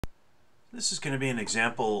This is going to be an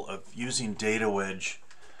example of using DataWedge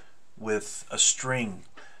with a string.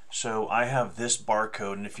 So I have this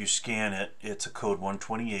barcode, and if you scan it, it's a code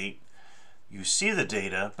 128. You see the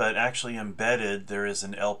data, but actually embedded there is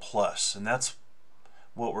an L+, and that's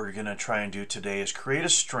what we're going to try and do today, is create a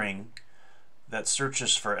string that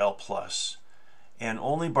searches for L+, and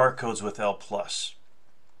only barcodes with L+.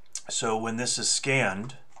 So when this is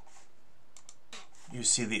scanned, you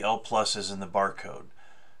see the L+ is in the barcode.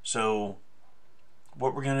 So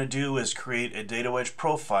what we're going to do is create a DataWedge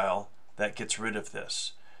profile that gets rid of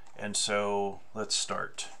this. And so let's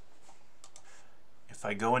start. If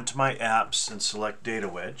I go into my apps and select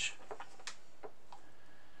DataWedge,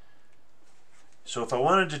 so if I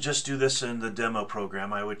wanted to just do this in the demo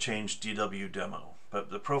program, I would change DW demo. But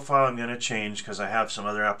the profile I'm going to change because I have some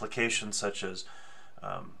other applications such as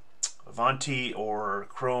Avanti or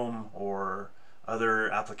Chrome or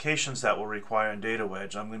other applications that will require in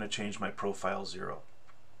DataWedge. I'm going to change my profile 0.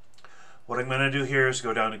 What I'm going to do here is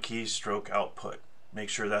go down to keystroke output, make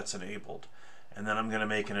sure that's enabled, and then I'm going to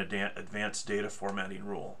make an advanced data formatting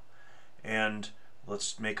rule. And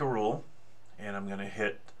let's make a rule, and I'm going to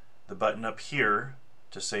hit the button up here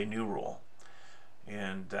to say new rule.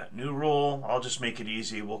 And that new rule, I'll just make it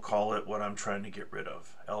easy. We'll call it what I'm trying to get rid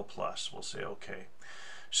of, L+. We'll say OK.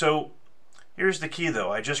 So here's the key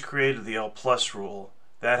though. I just created the L+ rule.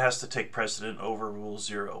 That has to take precedent over rule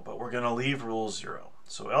 0, but we're going to leave rule 0.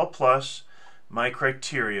 So L+, my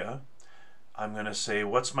criteria, I'm going to say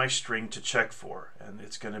what's my string to check for, and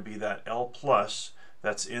it's going to be that L+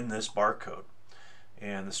 that's in this barcode.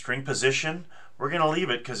 And the string position, we're going to leave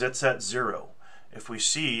it because it's at 0. If we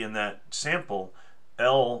see in that sample,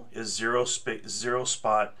 L is 0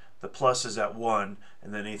 spot, the plus is at 1,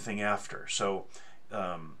 and then anything after. So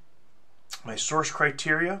my source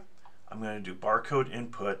criteria, I'm going to do barcode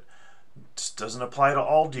input. This doesn't apply to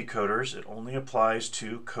all decoders, it only applies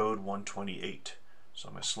to code 128. So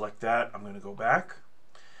I'm going to select that, I'm going to go back,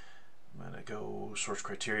 I'm going to go source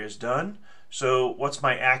criteria is done. So what's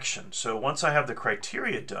my action? So once I have the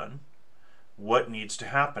criteria done, what needs to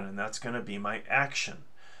happen? And that's going to be my action.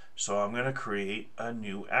 So I'm going to create a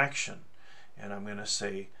new action, and I'm going to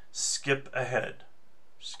say skip ahead.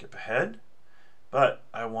 Skip ahead, but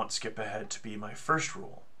I want skip ahead to be my first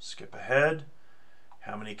rule. Skip ahead,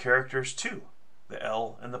 how many characters? 2, the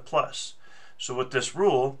L and the plus. So with this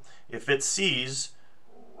rule, if it sees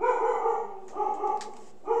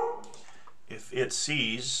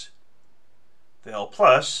the L+,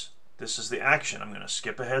 this is the action. I'm going to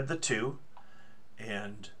skip ahead the 2,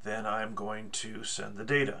 and then I'm going to send the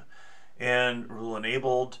data. And rule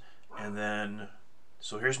enabled, and then,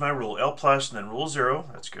 so here's my rule, L+, and then rule 0,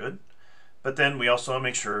 that's good. But then we also want to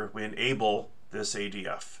make sure we enable this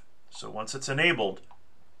ADF. So once it's enabled,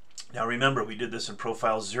 now remember we did this in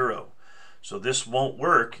profile 0. So this won't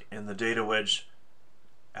work in the DataWedge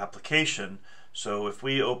application. So if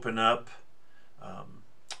we open up,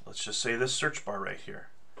 let's just say this search bar right here,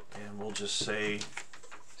 and we'll just say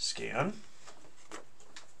scan.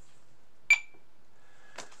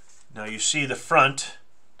 Now you see the front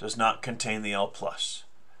does not contain the L+.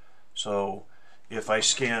 So if I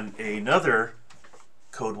scan another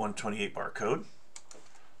code 128 barcode,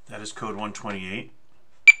 that is code 128,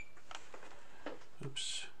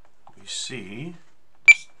 oops, we see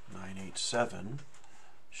 987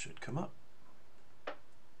 should come up.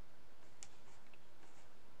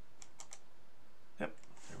 Yep,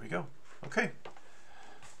 there we go. Okay.